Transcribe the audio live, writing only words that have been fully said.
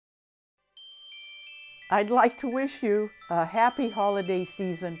I'd like to wish you a happy holiday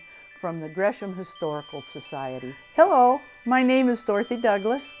season from the Gresham Historical Society. Hello, my name is Dorothy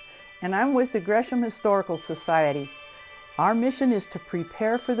Douglas, and I'm with the Gresham Historical Society. Our mission is to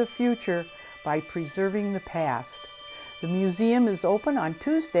prepare for the future by preserving the past. The museum is open on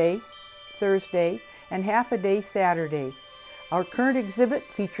Tuesday, Thursday, and half a day Saturday. Our current exhibit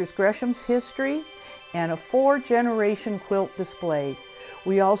features Gresham's history and a 4-generation quilt display.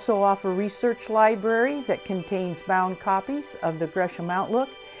 We also offer a research library that contains bound copies of the Gresham Outlook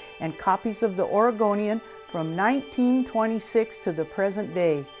and copies of the Oregonian from 1926 to the present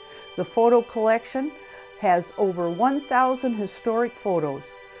day. The photo collection has over 1,000 historic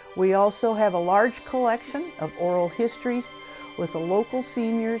photos. We also have a large collection of oral histories with the local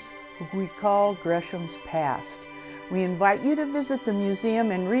seniors who recall Gresham's past. We invite you to visit the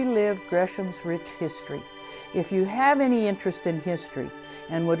museum and relive Gresham's rich history. If you have any interest in history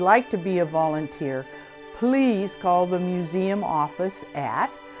and would like to be a volunteer, please call the museum office at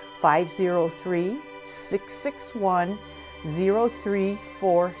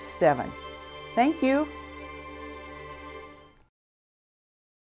 503-661-0347. Thank you.